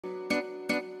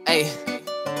Hey,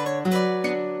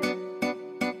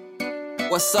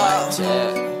 what's up,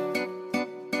 Chad?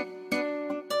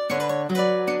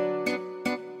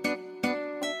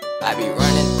 I be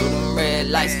running through them red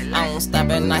lights, I don't stop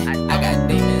at night. I got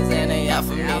demons and they out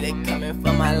for me, they coming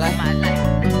for my life. I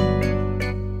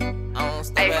don't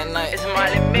stop at night. It's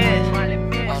Molly Miss.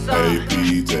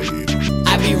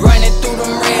 I be running through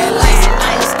them red lights,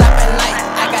 I ain't stop at night.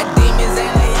 I got demons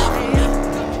and they out for me.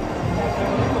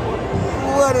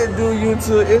 What it do,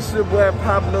 YouTube? It's your boy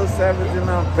Pablo Savage, and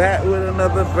I'm back with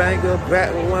another banger,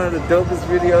 back with one of the dopest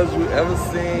videos you ever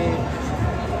seen.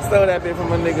 Stole that bit from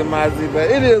my nigga Mozzie, but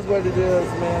it is what it is,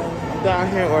 man. I'm down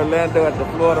here in Orlando at the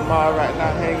Florida Mall right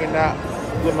now, hanging out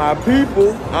with my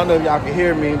people. I don't know if y'all can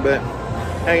hear me, but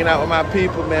hanging out with my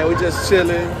people, man. We just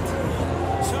chilling.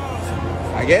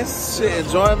 I guess, shit,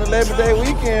 enjoying the Labor Day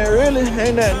weekend, really.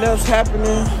 Ain't nothing else happening.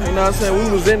 You know what I'm saying? We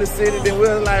was in the city, then we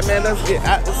was like, man, let's get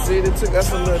out the city. Took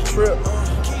us a little trip.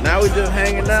 Now we just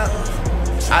hanging out.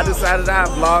 I decided I'd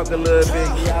vlog a little bit,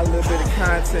 give y'all a little bit of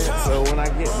content. So when I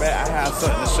get back, I have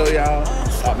something to show y'all.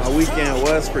 My weekend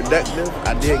was productive.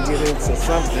 I did get into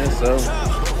something, so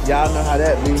y'all know how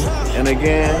that be. And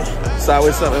again, it's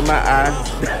always something in my eye.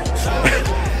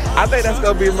 I think that's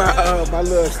gonna be my my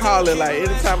little calling. Like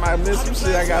anytime I miss some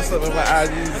shit, I got something in my eye.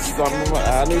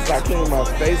 I need to start cleaning my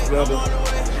face better.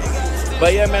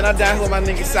 But yeah, man, I'm down here with my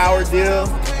nigga Sour Deal.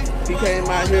 He came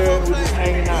out here, we just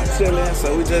hanging out, chilling.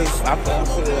 So we just, I thought,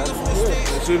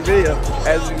 shoot a video.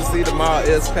 As you can see, the mall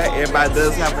is packed. Everybody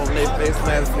does have on their face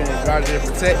masks, being guarded and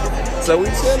protected. So we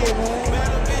chilling,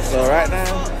 man. So right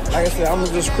now, like I said, I'm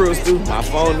gonna just cruise through. My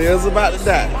phone is about to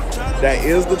die. That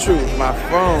is the truth. My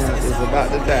phone is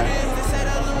about to die.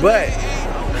 But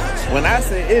when I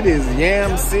say it is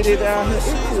Yam City down here, it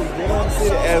is Yam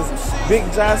City, as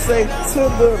Big John say, to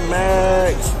the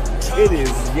max. It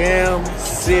is Yam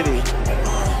City.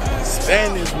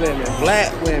 Spanish women,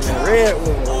 black women, red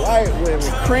women, white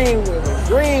women, cream women,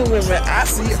 green women. I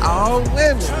see all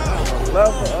women. I'm a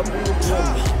lover of these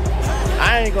women.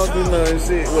 I ain't gonna do none of this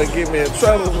shit what get me in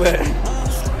trouble, but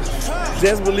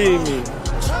just believe me,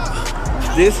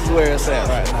 this is where it's at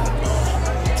right now.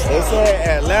 They say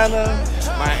Atlanta,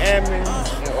 Miami,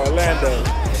 and Orlando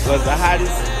was the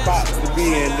hottest spots to be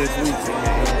in this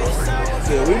weekend.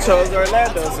 So we chose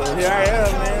Orlando, so here I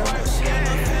am, man.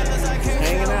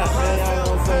 Hanging out, man. Y'all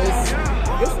know what I'm saying?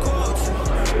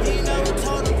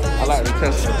 I like to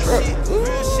test the truck.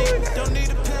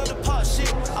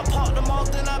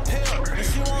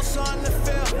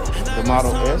 The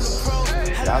Model S.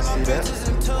 Y'all see that?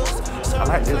 I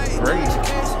like this gray.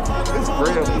 This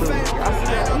gray or blue. I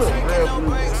see that. Look, gray or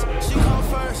blue.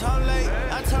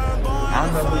 I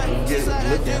don't know who can get it.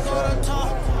 Look inside.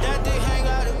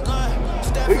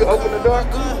 We can open the door?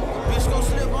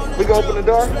 We can open the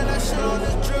door?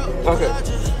 Okay.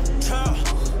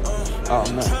 Oh,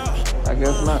 no. I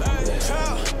guess not.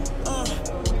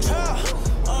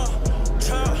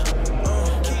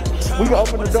 We can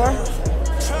open the door?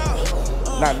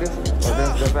 Not this one. Oh,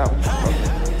 that's that one. Okay.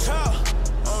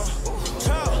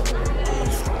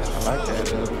 I like that,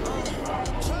 dude.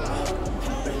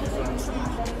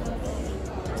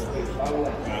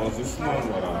 Now, is this small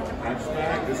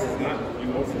hatchback? This is not, you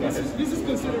know, this is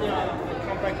considered a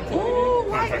compact. Ooh,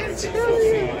 like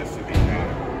interior.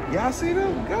 Y'all see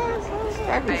them guys?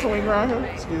 I can swing around here.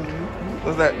 Excuse me.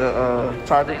 Was that the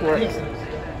charger port?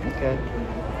 Okay.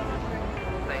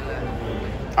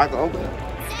 I can open it.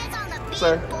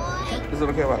 Sir, is it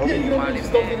okay if I open it? You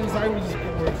just don't get inside, we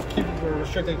just keep it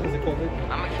restricted because of COVID. I'm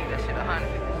gonna keep that shit 100.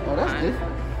 Oh, that's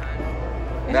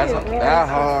different. That's not that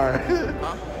hard.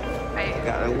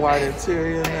 Got a white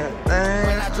interior in that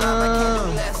thing.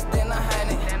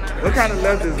 What kind of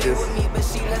leather is this?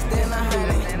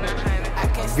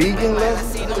 Vegan leather?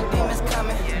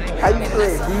 How you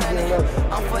create vegan leather?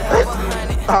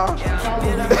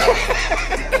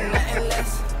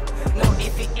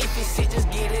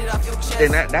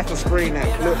 And that's a screen that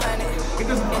flips.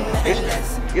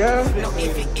 Yeah.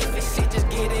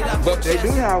 But they do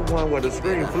have one where the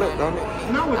screen flipped, don't it?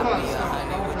 No, it's not.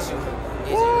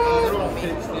 They're all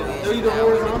fixed. They're either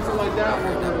horizontal like that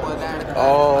or they're...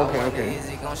 Oh, okay. I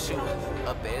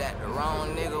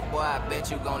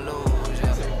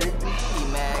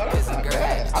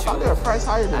thought they were priced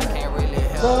higher than that.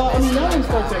 Well, I mean, that one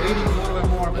starts at 80 a little bit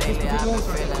more, but this particular one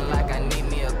starts at 80.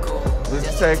 Would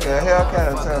you take a Hellcat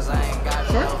or Tesla?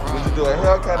 Sure. Would you do a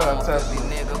Hellcat or a Tesla?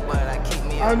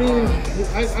 I mean,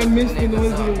 I missed the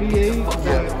noise of the V8, but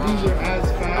these are as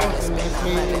fast and as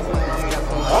smooth as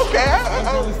okay.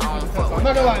 I'm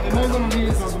not gonna lie, the noise on the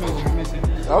V8 sounds amazing. I miss it.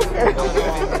 Okay. But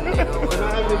I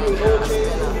have to do an oil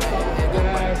change,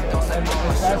 gas,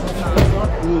 and fast as people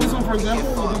are. This one, for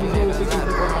example, will do 0 to 60 in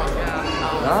 4.5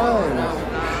 seconds. Nice.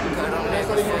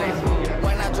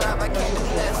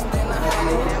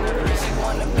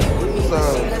 So,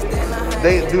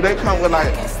 they come with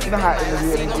like, you know how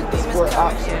interview they get the sport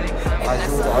option? Like,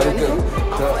 do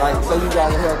like, so you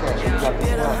got a Hellcat, you got the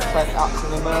sport track option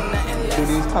in there. Do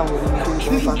these come with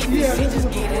these? Yeah, this is a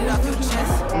performance.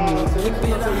 So this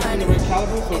is also using the right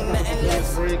caliber, so it's not the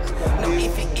brakes,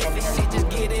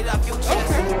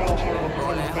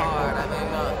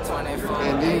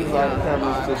 and these are the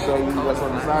cameras to show you what's on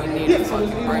the side of you? Yeah, so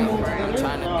there's 80 modes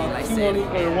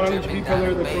together. 1-inch B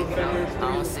color, the front fender,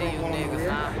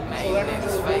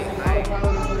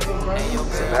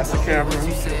 so that's the camera.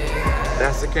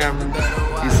 That's the camera.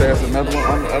 He says another one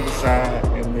on the other side,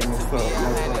 and then it's up.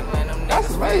 That's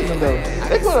amazing though.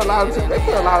 They put a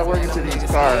lot of work into these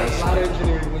cars. A lot of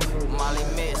engineering went through it.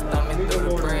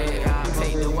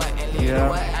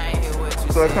 Yeah.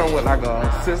 So it comes with like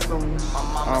a system,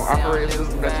 operating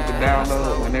system that you can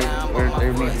download when they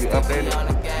need to be updated.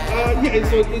 Yeah,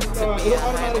 so it'll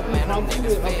automatically prompt you to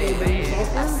upload the new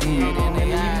software, and then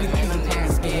you can just choose the time.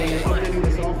 So when you're updating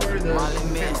the software, the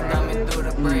camera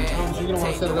so you don't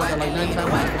want to set it up at like 9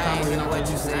 times the time where you're not going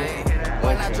to use it.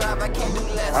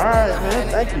 Alright, man,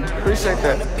 thank you. Appreciate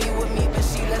that.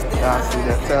 Y'all see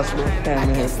that Tesla came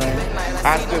in here saying, I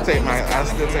still take my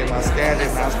Scat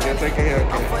and I still take a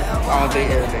Hellcat all day,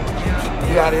 every day.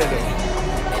 You out here though.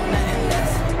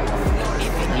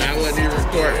 And I wasn't even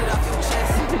recording.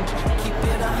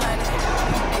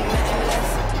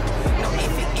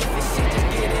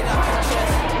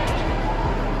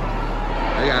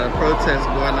 They got a protest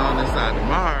going on inside the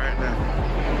mall right now.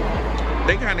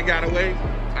 They kind of got away.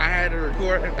 I had it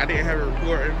recording. I didn't have it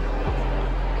recording.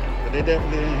 But they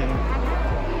definitely in here.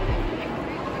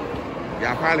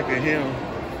 Y'all probably can hear them.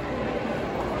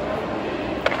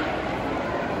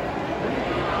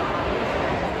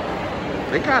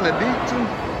 They kind of deep too.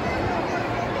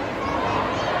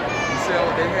 You see how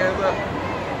with their hands up?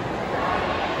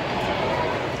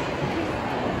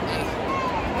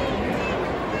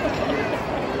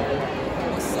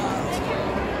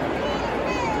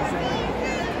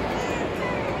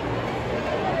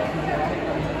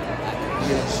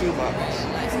 Shoebox.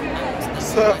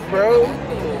 What's up, bro?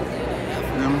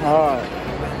 I'm hard.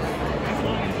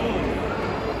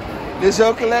 This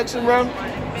your collection, bro?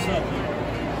 What's up?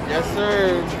 Yes,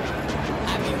 sir.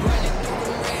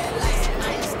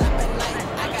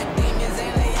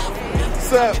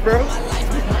 What's up, bro?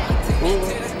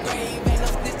 Ooh.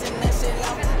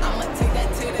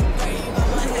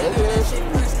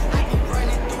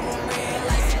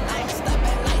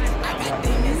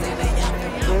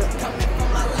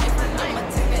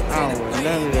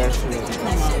 None of that shit.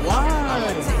 Why?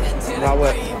 Why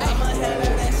what?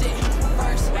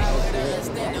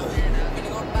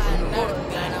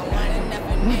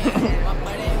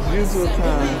 Usual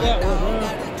time.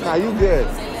 Nah, you good.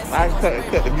 I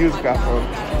cut the music off for you.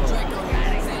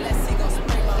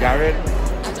 Y'all ready?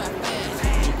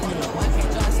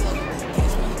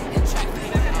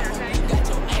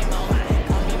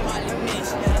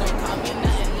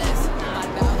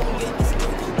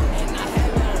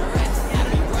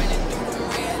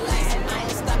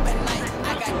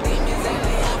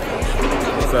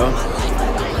 So,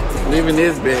 leaving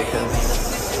this bit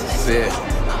because shit,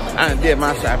 I done did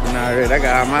my shopping already. I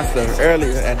got all my stuff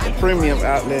earlier at the premium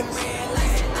outlets. Is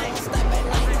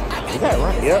that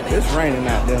right? Yep, it's raining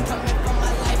out there.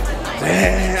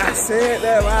 Damn, I said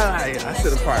that. I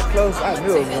should have parked close. I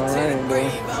knew it was gonna rain though.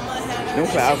 Them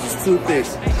clouds was too thick.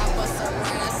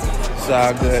 It's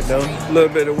all good though. A little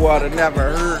bit of water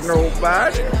never hurt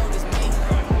nobody.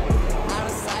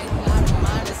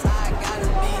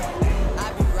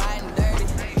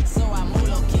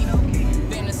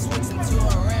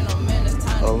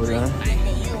 Over there.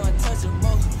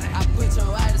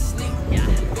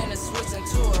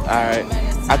 Alright,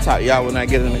 I talk y'all when I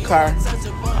get in the car.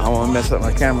 I don't want to mess up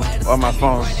my camera or my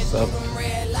phone, so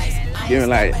give me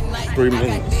like 3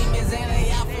 minutes.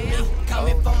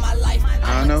 I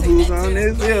don't know who's on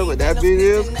this hill, but that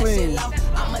video is clean.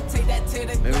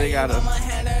 Maybe they got a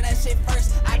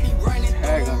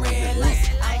tag on that.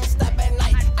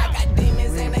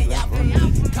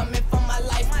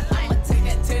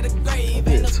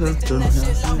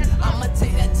 I'ma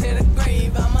take that to the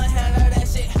grave. I'ma handle that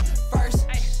shit first.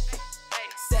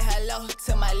 Say hello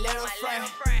to my little friend.